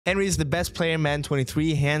Henry is the best player in Madden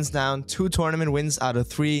 23, hands down. 2 tournament wins out of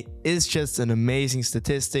 3 is just an amazing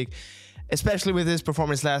statistic. Especially with his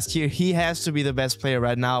performance last year, he has to be the best player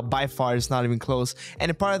right now. By far, it's not even close. And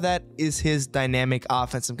a part of that is his dynamic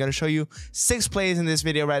offense. I'm going to show you 6 plays in this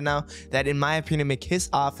video right now that, in my opinion, make his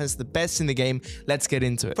offense the best in the game. Let's get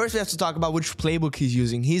into it. First, we have to talk about which playbook he's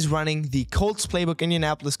using. He's running the Colts playbook,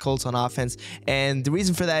 Indianapolis Colts on offense. And the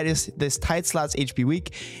reason for that is this tight slots HP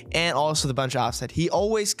weak and also the bunch offset. He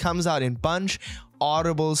always comes out in bunch,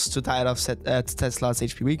 audibles to tight offset, tight slots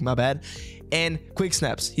HP weak, my bad, and quick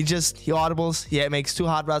snaps. He audibles, he makes 2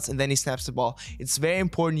 hot routes, and then he snaps the ball. It's very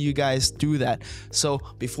important you guys do that. So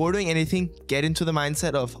before doing anything, get into the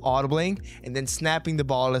mindset of audibling and then snapping the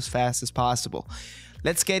ball as fast as possible.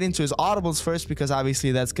 Let's get into his audibles first, because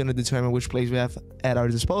obviously that's going to determine which plays we have at our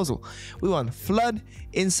disposal. We want flood,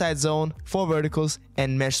 inside zone, 4 verticals,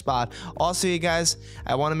 and mesh spot. Also, you guys,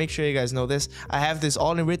 I want to make sure you guys know this. I have this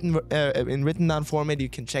all in written down format. You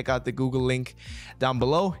can check out the Google link down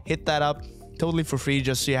below. Hit that up. Totally for free,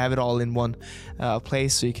 just so you have it all in one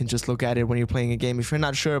place, so you can just look at it when you're playing a game. If you're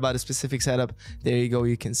not sure about a specific setup, there you go,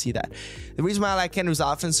 you can see that. The reason why I like Henry's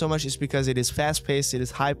offense so much is because it is fast-paced, it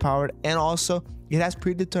is high-powered, and also it has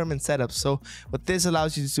predetermined setups. So what this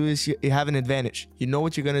allows you to do is you have an advantage. You know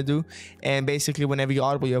what you're going to do, and basically whenever you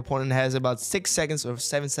audible, your opponent has about 6 seconds or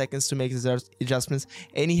 7 seconds to make his adjustments,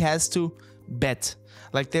 and he has to bet.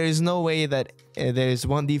 Like, there is no way that there is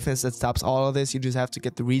one defense that stops all of this. You just have to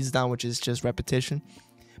get the reads down, which is just repetition.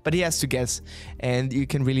 But he has to guess, and you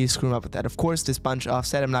can really screw him up with that. Of course, this bunch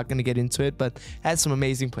offset, I'm not going to get into it, but has some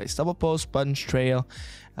amazing plays. Double post, bunch, trail,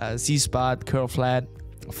 Z-spot, curl flat,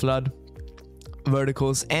 flood,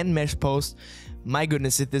 verticals, and mesh post. My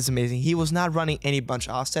goodness, it is amazing. He was not running any bunch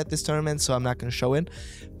offset this tournament, so I'm not going to show it.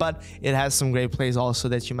 But it has some great plays also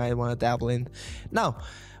that you might want to dabble in. Now,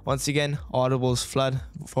 once again, audibles, flood,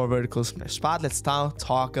 4 verticals, mesh spot. Let's now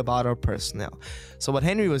talk about our personnel. So what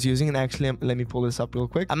Henry was using, and actually let me pull this up real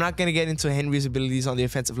quick. I'm not going to get into Henry's abilities on the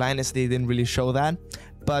offensive line, as they didn't really show that.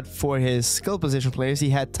 But for his skill position players, he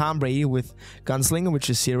had Tom Brady with Gunslinger, which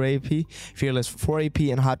is 0 AP, Fearless for 4 AP,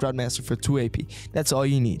 and Hot Rod Master for 2 AP. That's all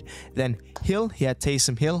you need. Then Hill, he had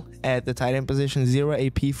Taysom Hill at the tight end position, 0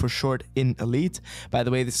 AP for short in elite. By the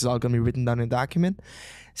way, this is all going to be written down in the document.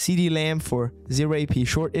 CD Lamb for 0 AP,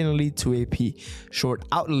 short in elite, 2 AP, short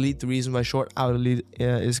out elite. The reason why short out elite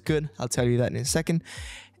is good, I'll tell you that in a second.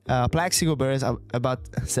 Plaxico Burris, I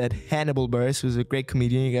said Hannibal Burris, who's a great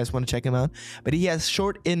comedian. You guys want to check him out. But he has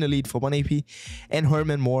short in elite for 1 AP, and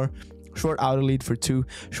Herman Moore, short out elite for 2,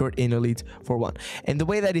 short in elite for 1. And the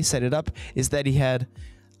way that he set it up is that he had,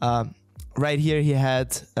 right here, he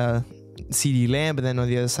had CD Lamb, but then on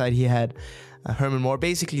the other side, he had Herman Moore.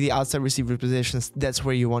 Basically, the outside receiver positions, that's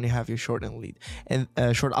where you want to have your short in elite and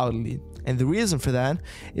short out elite. And the reason for that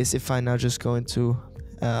is, if I now just go into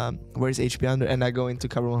where's HP under and I go into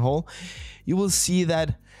cover one hole, you will see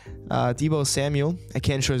that Deebo Samuel, I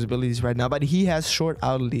can't show his abilities right now, but he has short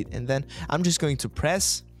out elite. And then I'm just going to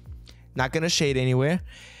press, not going to shade anywhere.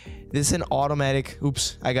 This is an automatic,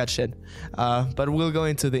 oops, I got shed. But we'll go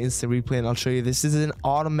into the instant replay and I'll show you. This is an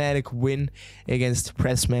automatic win against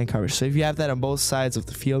press man coverage. So if you have that on both sides of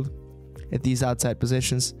the field at these outside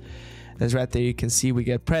positions, as right there you can see we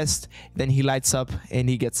get pressed, then he lights up and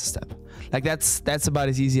he gets a step. Like, that's about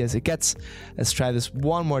as easy as it gets. Let's try this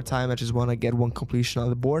one more time. I just want to get one completion on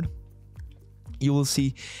the board. You will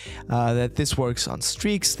see that this works on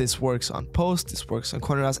streaks, this works on post, this works on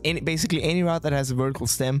corner routes. Basically any route that has a vertical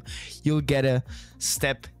stem, you'll get a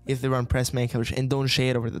step if they run press man coverage, and don't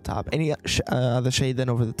shade over the top. Any other shade than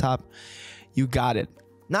over the top, you got it.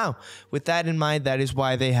 Now, with that in mind, that is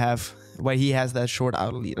why he has that short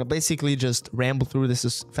out lead. I'll basically just ramble through this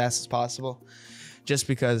as fast as possible, just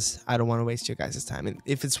because I don't want to waste your guys' time. And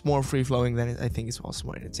if it's more free-flowing, then I think it's also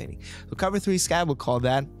more entertaining. So cover 3 sky, we'll call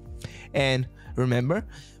that. And remember,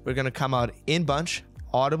 we're going to come out in bunch,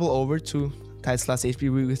 audible over to tight slots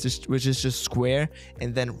HP, which is just square,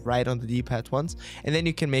 and then right on the D-pad once. And then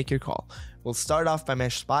you can make your call. We'll start off by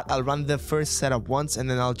mesh spot. I'll run the first setup once, and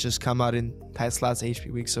then I'll just come out in tight slots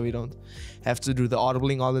HP weak, so we don't have to do the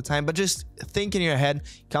audibling all the time. But just think in your head,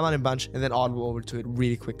 come out in bunch, and then audible over to it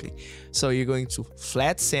really quickly. So you're going to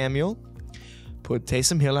flat Samuel, put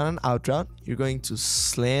Taysom Hill on an out route. You're going to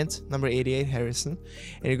slant number 88 Harrison,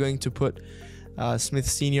 and you're going to put Smith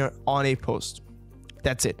Sr. on a post.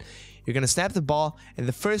 That's it. You're going to snap the ball, and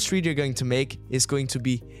the first read you're going to make is going to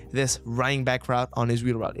be this running back route on his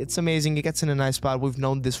wheel route. It's amazing. It gets in a nice spot. We've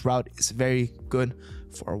known this route is very good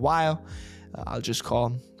for a while. I'll just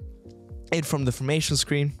call it from the formation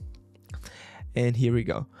screen, and here we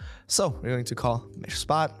go. So we're going to call mesh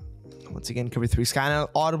spot, Once again, cover 3 sky. Now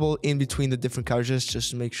audible in between the different coverages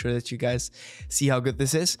just to make sure that you guys see how good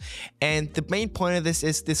this is. And the main point of this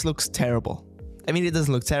is this looks terrible. I mean, it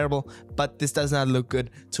doesn't look terrible, but this does not look good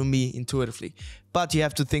to me intuitively. But you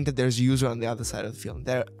have to think that there's a user on the other side of the field.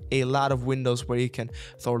 There are a lot of windows where you can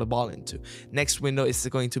throw the ball into. Next window is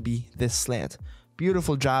going to be this slant.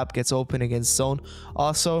 Beautiful job, gets open against zone.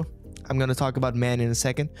 Also, I'm going to talk about man in a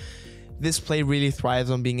second. This play really thrives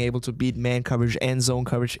on being able to beat man coverage and zone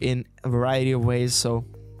coverage in a variety of ways. So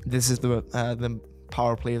this is the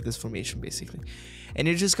power play of this formation, basically. And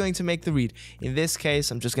you're just going to make the read. In this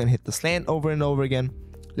case, I'm just going to hit the slant over and over again.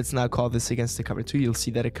 Let's now call this against the cover 2. You'll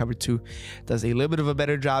see that a cover 2 does a little bit of a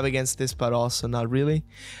better job against this, but also not really.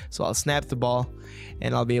 So I'll snap the ball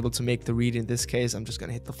and I'll be able to make the read. In this case, I'm just going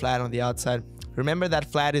to hit the flat on the outside. Remember that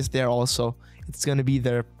flat is there also. It's going to be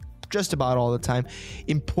there just about all the time.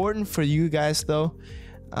 Important for you guys though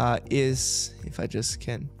is, if I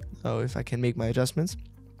can make my adjustments,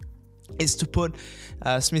 is to put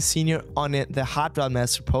Smith Sr. on the hot route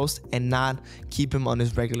master post and not keep him on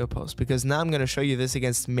his regular post, because now I'm going to show you this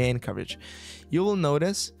against man coverage. You will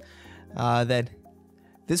notice that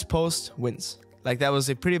this post wins. Like, that was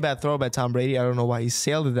a pretty bad throw by Tom Brady. I don't know why he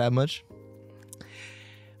sailed it that much,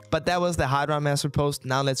 but that was the hot route master post.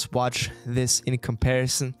 Now let's watch this in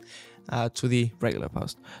comparison to the regular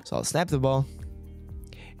post. So I'll snap the ball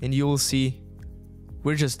and you will see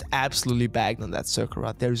we're just absolutely bagged on that circle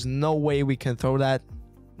route. There's no way we can throw that.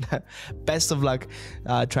 Best of luck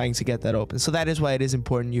trying to get that open. So that is why it is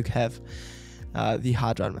important you have the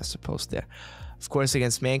hot route master post there. Of course,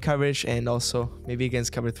 against man coverage and also maybe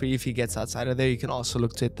against cover 3, if he gets outside of there, you can also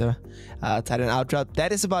look to hit the tight end out route.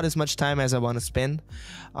 That is about as much time as I want to spend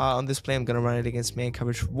on this play. I'm going to run it against man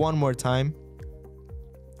coverage one more time.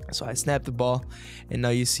 So I snap the ball, and now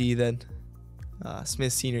you see that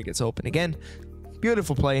Smith Sr. gets open again.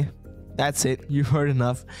 Beautiful play. That's it. You heard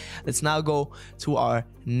enough. Let's now go to our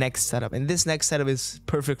next setup. And this next setup is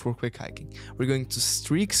perfect for quick hiking. We're going to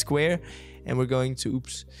streak square, and we're going to,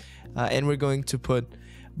 and we're going to put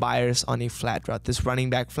Byers on a flat route. This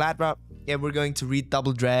running back flat route. And we're going to read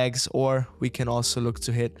double drags, or we can also look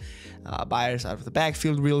to hit Byers out of the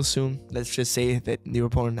backfield real soon. Let's just say that the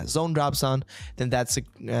opponent has zone drops on, then that's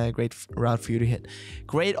a great route for you to hit.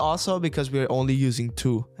 Great also because we're only using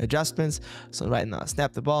 2 adjustments. So right now,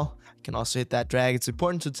 snap the ball. I can also hit that drag. It's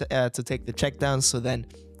important to take the check down, so then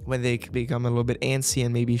when they become a little bit antsy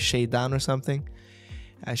and maybe shade down or something,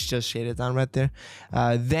 I should just shade it down right there,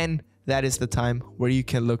 then that is the time where you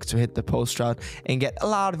can look to hit the post route and get a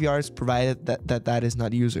lot of yards, provided that is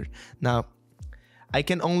not user. Now, I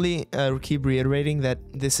can only keep reiterating that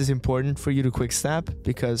this is important for you to quick snap,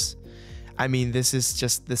 because, I mean, this is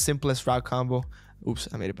just the simplest route combo. Oops,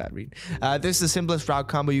 I made a bad read. This is the simplest route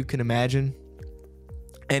combo you can imagine,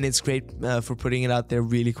 and it's great for putting it out there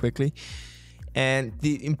really quickly. And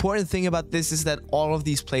the important thing about this is that all of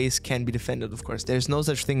these plays can be defended, of course. There's no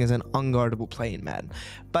such thing as an unguardable play in Madden.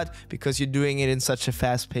 But because you're doing it in such a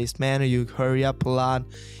fast-paced manner, you hurry up a lot,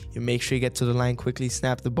 you make sure you get to the line quickly,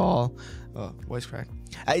 snap the ball. Oh, voice crack.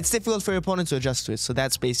 It's difficult for your opponent to adjust to it, so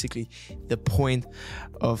that's basically the point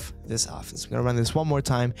of this offense. I'm going to run this one more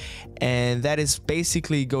time, and that is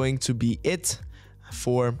basically going to be it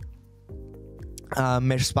for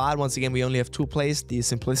mesh spot. Once again, we only have 2 plays. The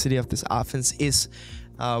simplicity of this offense is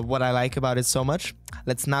what I like about it so much.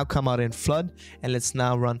 Let's now come out in flood, and let's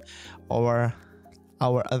now run our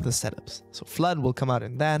other setups. So flood will come out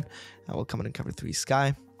in that, and we'll come out in cover 3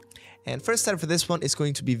 sky. And first setup for this one is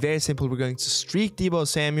going to be very simple. We're going to streak Deebo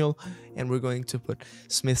Samuel, and we're going to put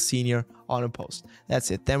Smith Sr. on a post.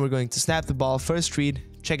 That's it. Then we're going to snap the ball, first read,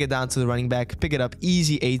 check it down to the running back, pick it up,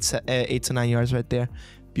 easy 8 to 9 yards right there.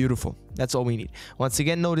 Beautiful. That's all we need. Once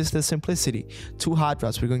again, notice the simplicity. 2 hot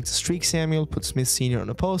routes. We're going to streak Samuel, put Smith Sr. on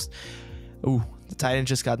a post. Ooh, the tight end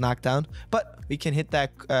just got knocked down, but we can hit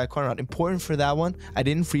that corner route. Important for that one, I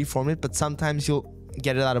didn't freeform it, but sometimes you'll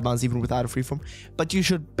get it out of bounds even without a freeform. But you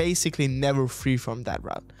should basically never freeform that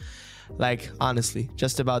route. Like, honestly,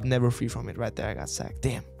 just about never freeform it. Right there, I got sacked.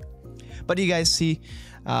 Damn. But you guys see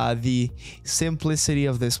the simplicity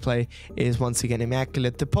of this play is once again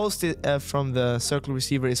immaculate. The post from the circle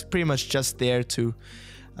receiver is pretty much just there to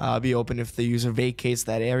be open if the user vacates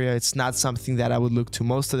that area. It's not something that I would look to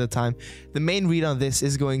most of the time. The main read on this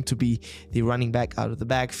is going to be the running back out of the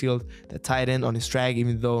backfield, the tight end on his drag,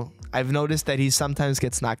 even though I've noticed that he sometimes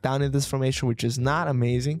gets knocked down in this formation, which is not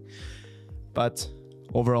amazing. But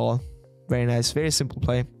overall, very nice, very simple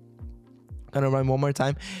play. Gonna run one more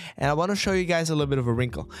time, and I want to show you guys a little bit of a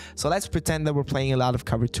wrinkle. So let's pretend that we're playing a lot of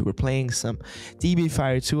cover 2. We're playing some DB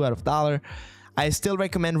Fire 2 out of dollar. I still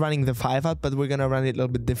recommend running the 5 out, but we're going to run it a little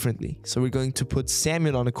bit differently. So we're going to put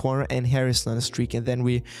Samuel on a corner and Harrison on a streak. And then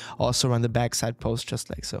we also run the backside post just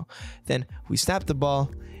like so. Then we snap the ball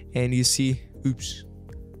and you see, oops,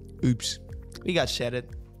 we got shedded.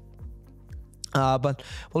 But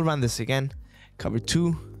we'll run this again. Cover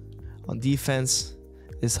 2 on defense.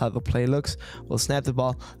 This is how the play looks. We'll snap the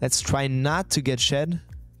ball. Let's try not to get shed.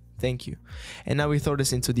 Thank you. And now we throw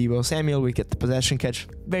this into Deebo Samuel. We get the possession catch.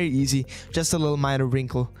 Very easy. Just a little minor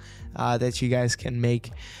wrinkle that you guys can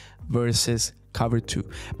make versus cover 2.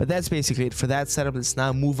 But that's basically it for that setup. Let's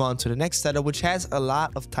now move on to the next setup, which has a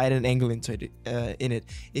lot of tight end angle in it.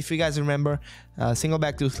 If you guys remember, single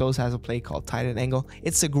back too close has a play called tight end angle.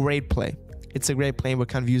 It's a great play. It's a great play. We're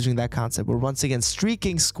kind of using that concept. We're once again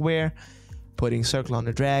streaking square, putting circle on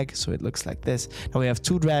the drag, so it looks like this. Now we have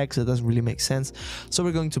 2 drags, so it doesn't really make sense. So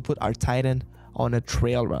we're going to put our tight end on a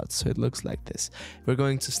trail route, so it looks like this. We're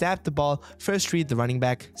going to snap the ball, first read the running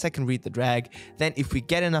back, second read the drag. Then if we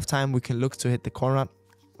get enough time, we can look to hit the corner route.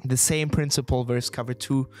 The same principle versus cover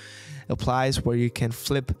 2 applies, where you can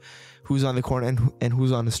flip who's on the corner and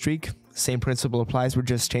who's on the streak. Same principle applies. We're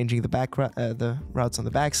just changing the routes on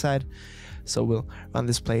the backside. So we'll run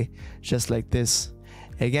this play just like this.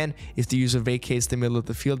 Again, if the user vacates the middle of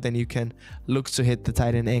the field, then you can look to hit the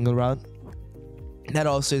tight end angle route. That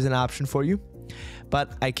also is an option for you,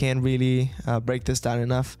 but I can't really break this down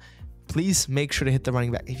enough. Please make sure to hit the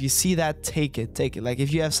running back. If you see that, take it. Like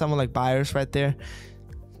if you have someone like Byers right there,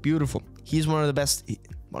 beautiful. He's one of the best.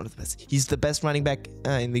 He's the best running back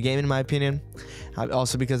in the game, in my opinion.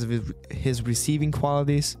 Also because of his receiving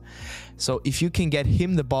qualities. So if you can get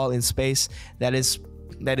him the ball in space, that is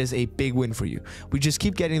a big win for you. We just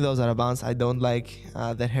keep getting those out of bounds. I don't like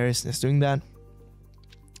that Harrison is doing that.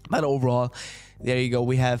 But overall, there you go.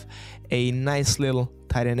 We have a nice little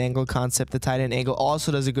tight end angle concept. The tight end angle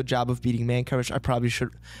also does a good job of beating man coverage. I probably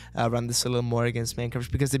should run this a little more against man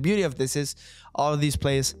coverage, because the beauty of this is all of these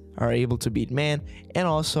plays are able to beat man and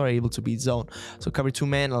also are able to beat zone. So cover 2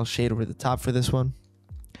 man, I'll shade over the top for this one.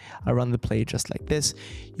 I run the play just like this.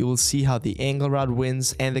 You will see how the angle route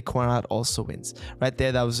wins and the corner route also wins. Right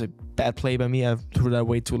there, that was a bad play by me. I threw that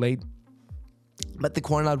way too late. But the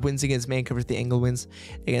corner route wins against man coverage, the angle wins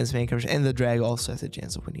against man coverage, and the drag also has a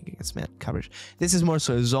chance of winning against man coverage. This is more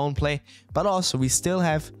so a zone play, but also we still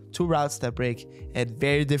have 2 routes that break at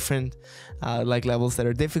very different levels that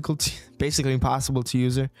are difficult, basically impossible to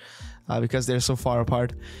user because they're so far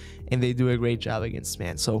apart, and they do a great job against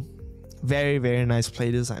man. So very, very nice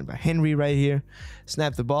play design by Henry right here.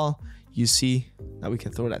 Snap the ball. You see, now we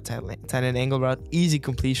can throw that tight end angle route. Easy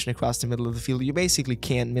completion across the middle of the field. You basically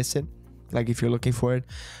can't miss it, like if you're looking for it.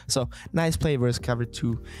 So nice play versus cover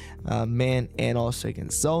 2 man and also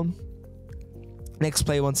against zone. Next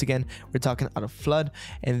play, once again, we're talking out of flood,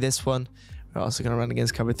 and this one we're also going to run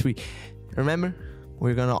against cover 3. Remember,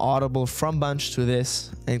 we're going to audible from bunch to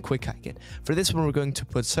this and quick hike it. For this one, we're going to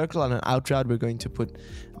put circle on an out route. We're going to put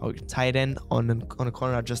our tight end on a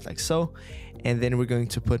corner route just like so, and then we're going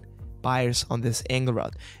to put Byers on this angle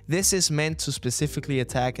route. This is meant to specifically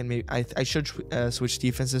attack, and maybe I should switch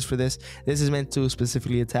defenses for this. This is meant to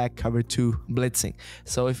specifically attack cover 2 blitzing.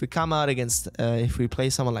 So if we come out against, if we play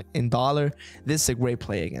someone like in dollar, this is a great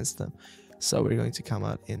play against them. So we're going to come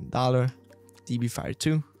out in dollar, DB fire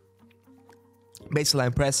 2,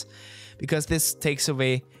 baseline press, because this takes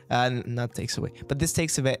away, not takes away, but this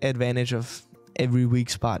takes advantage of every weak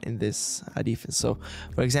spot in this defense. So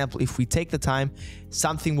for example, if we take the time,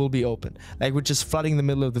 something will be open, like we're just flooding the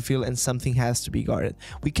middle of the field and something has to be guarded.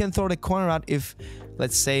 We can throw the corner out if,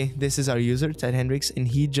 let's say this is our user Ted Hendricks, and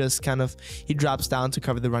he just he drops down to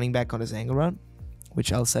cover the running back on his angle route,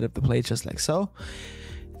 which I'll set up the play just like so.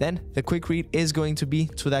 Then the quick read is going to be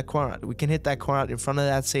to that corner out. We can hit that corner out in front of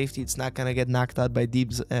that safety. It's not going to get knocked out by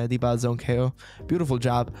deep out zone KO. Beautiful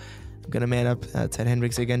job. I'm gonna man up Ted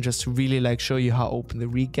Hendricks again just to really show you how open the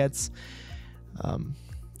read gets.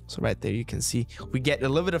 So right there you can see we get a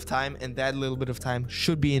little bit of time, and that little bit of time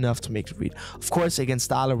should be enough to make the read. Of course, against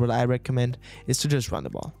dollar, what I recommend is to just run the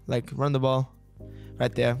ball. Run the ball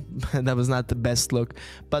right there. That was not the best look,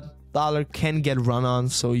 but dollar can get run on,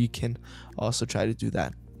 so you can also try to do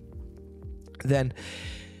that. Then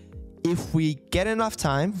if we get enough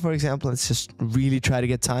time, for example, let's just really try to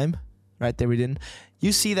get time. Right there we didn't.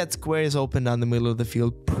 You see that square is open down the middle of the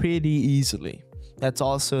field pretty easily. That's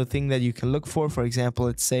also a thing that you can look for. For example,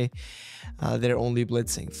 let's say they're only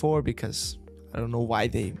blitzing 4, because I don't know why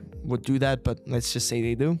they would do that, but let's just say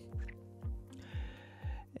they do.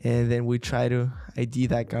 And then we try to ID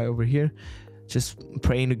that guy over here. just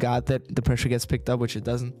praying to God that the pressure gets picked up, which it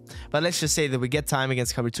doesn't. But let's just say that we get time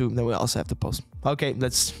against cover 2, then we also have to post. Okay,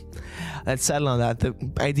 let's settle on that. The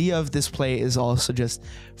idea of this play is also just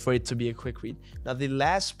for it to be a quick read. Now, the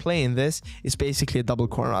last play in this is basically a double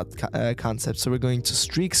corner route concept. So we're going to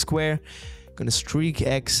streak square, going to streak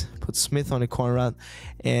X, put Smith on a corner route,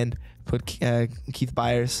 and put Keith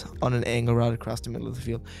Byers on an angle route across the middle of the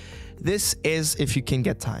field. This is if you can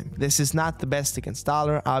get time. This is not the best against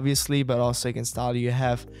Dollar, obviously, but also against Dollar you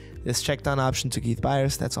have this check down option to Keith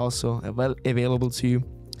Byers. That's also available to you.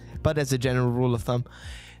 But as a general rule of thumb,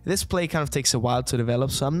 this play kind of takes a while to develop,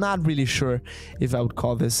 so I'm not really sure if I would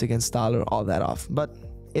call this against Dollar all that often. But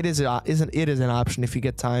it is an option if you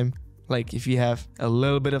get time. Like if you have a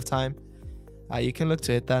little bit of time, you can look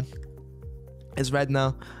to hit that. As right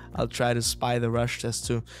now, I'll try to spy the rush just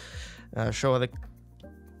to show the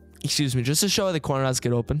corner routes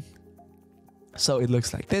get open. So it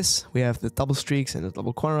looks like this. We have the double streaks and the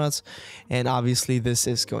double corner routes, and obviously this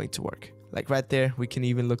is going to work. Like right there, we can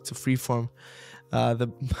even look to freeform the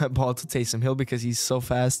ball to Taysom Hill because he's so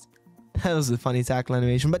fast. That was a funny tackle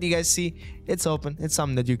animation, but you guys see it's open. It's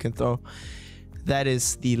something that you can throw. That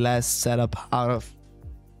is the last setup out of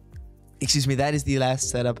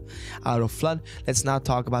Flood. Let's now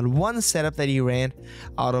talk about one setup that he ran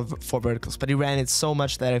out of 4 verticals, but he ran it so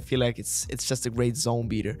much that I feel like it's just a great zone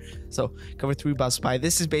beater. So cover 3 bust by.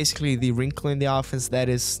 This is basically the wrinkle in the offense. That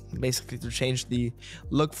is basically to change the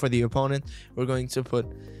look for the opponent. We're going to put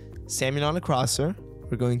Samuel on a crosser.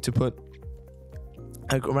 We're going to put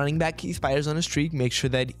a running back Keith Byers on a streak. Make sure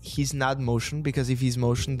that he's not motion, because if he's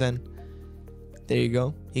motion, then there you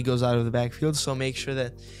go, he goes out of the backfield. So make sure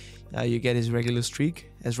that you get his regular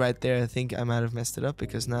streak. As right there, I think I might have messed it up,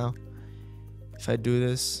 because now if I do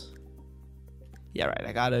this, yeah, right,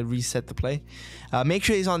 I gotta reset the play. Make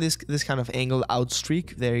sure he's on this kind of angled out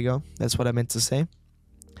streak. There you go, that's what I meant to say.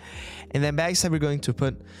 And then backside, we're going to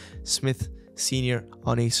put Smith Senior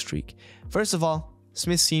on a streak. First of all,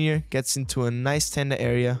 Smith Senior gets into a nice tender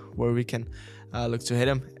area where we can look to hit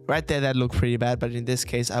him. Right there, that looked pretty bad, but in this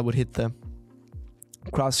case, I would hit the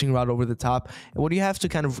crossing route over the top. And what you have to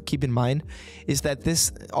kind of keep in mind is that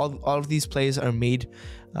all of these plays are made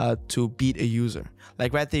to beat a user.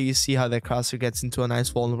 Like right there, you see how that crosser gets into a nice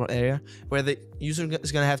vulnerable area where the user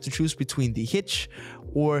is going to have to choose between the hitch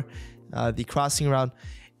or the crossing route.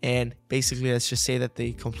 And basically, let's just say that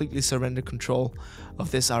they completely surrender control of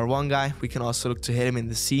this R1 guy. We can also look to hit him in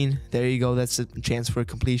the seam. There you go, that's a chance for a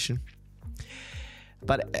completion.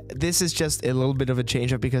 But this is just a little bit of a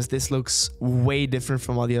change up, because this looks way different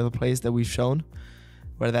from all the other plays that we've shown,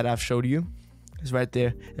 or that I've showed you. It's right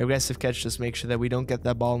there, aggressive catch, just make sure that we don't get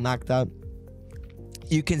that ball knocked out.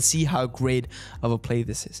 You can see how great of a play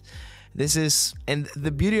this is. And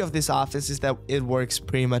the beauty of this offense is that it works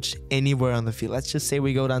pretty much anywhere on the field. Let's just say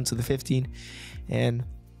we go down to the 15 and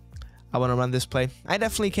I want to run this play. I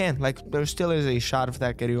definitely can. Like, there still is a shot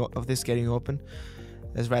of this getting open.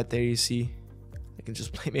 As right there, you see I can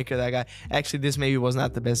just playmaker that guy. Actually, this maybe was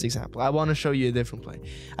not the best example. I want to show you a different play.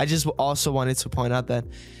 I just also wanted to point out that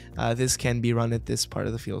this can be run at this part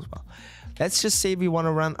of the field as well. Let's just say we want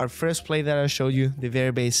to run our first play that I showed you, the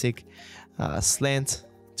very basic slant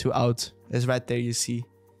to out. As right there, you see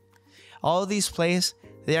all of these plays,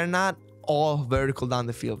 they are not all vertical down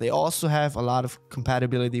the field. They also have a lot of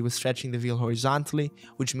compatibility with stretching the field horizontally,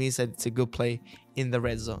 which means that it's a good play in the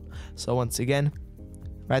red zone. So once again,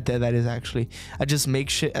 right there, that is actually, I just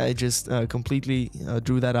completely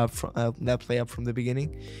drew that up from that play up from the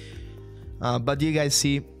beginning. But you guys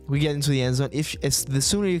see, we get into the end zone. The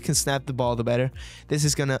sooner you can snap the ball, the better. This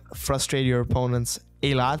is gonna frustrate your opponents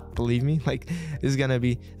a lot, believe me. Like, this is gonna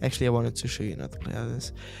be, actually, I wanted to show you another play of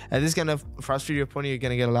this. This is gonna frustrate your opponent. You're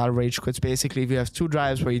gonna get a lot of rage quits. Basically, if you have 2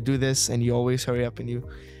 drives where you do this and you always hurry up and you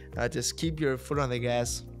just keep your foot on the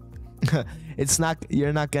gas,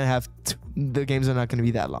 you're not gonna have the games are not gonna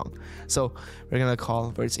be that long. So we're gonna call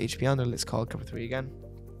Verts HP under. Let's call cover 3 again.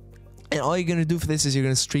 And all you're going to do for this is you're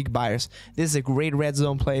going to streak Byers. This is a great red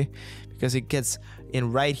zone play because it gets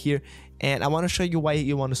in right here. And I want to show you why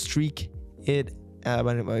you want to streak it.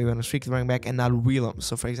 When you want to streak the running back and not wheel him.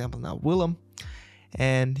 So, for example, now wheel him.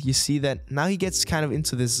 And you see that now he gets kind of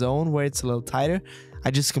into this zone where it's a little tighter.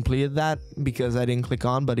 I just completed that because I didn't click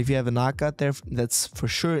on. But if you have a knockout there, that's for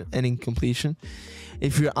sure an incompletion.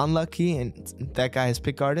 If you're unlucky and that guy is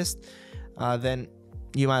pick artist, then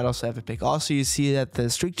you might also have a pick. Also, you see that the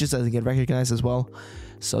streak just doesn't get recognized as well.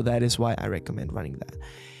 So that is why I recommend running that.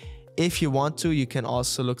 If you want to, you can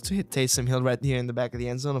also look to hit Taysom Hill right here in the back of the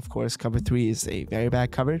end zone. Of course, cover 3 is a very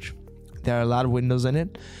bad coverage. There are a lot of windows in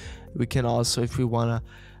it. We can also, if we want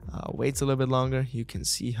to wait a little bit longer, you can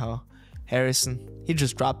see how Harrison. He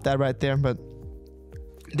just dropped that right there, but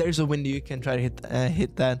there's a window you can try to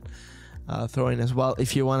hit that throw in as well.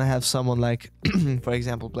 If you want to have someone like, for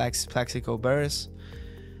example, Plaxico Burris.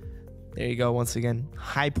 There you go. Once again,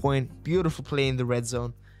 high point, beautiful play in the red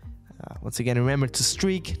zone. Once again, remember to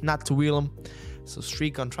streak, not to wheel them. So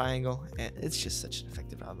streak on triangle, and it's just such an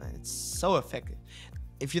effective route, man. It's so effective.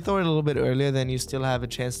 If you throw it a little bit earlier, then you still have a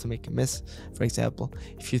chance to make a miss. For example,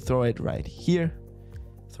 if you throw it right here,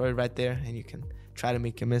 throw it right there, and you can try to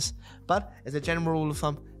make a miss. But as a general rule of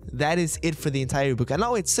thumb, that is it for the entire book. I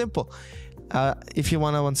know it's simple. If you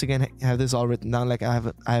want to once again have this all written down, like I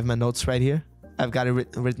have my notes right here. I've got it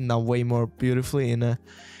written down way more beautifully in a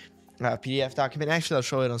PDF document. Actually, I'll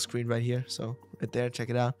show it on screen right here. So right there, check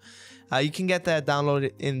it out. You can get that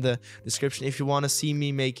downloaded in the description if you want to see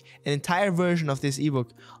me make an entire version of this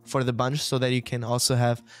ebook for the bunch, so that you can also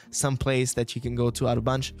have some place that you can go to out of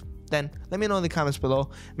bunch. Then let me know in the comments below.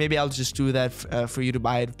 Maybe I'll just do that for you to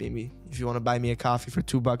buy it. Maybe if you want to buy me a coffee for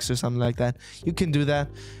 $2 or something like that, you can do that.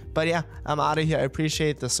 But yeah, I'm out of here. I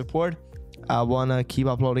appreciate the support. I want to keep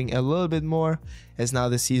uploading a little bit more, as now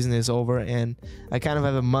the season is over and I kind of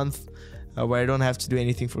have a month where I don't have to do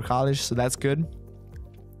anything for college, so that's good.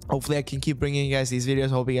 Hopefully I can keep bringing you guys these videos.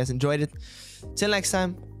 Hope you guys enjoyed it. Till next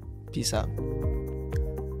time, peace out.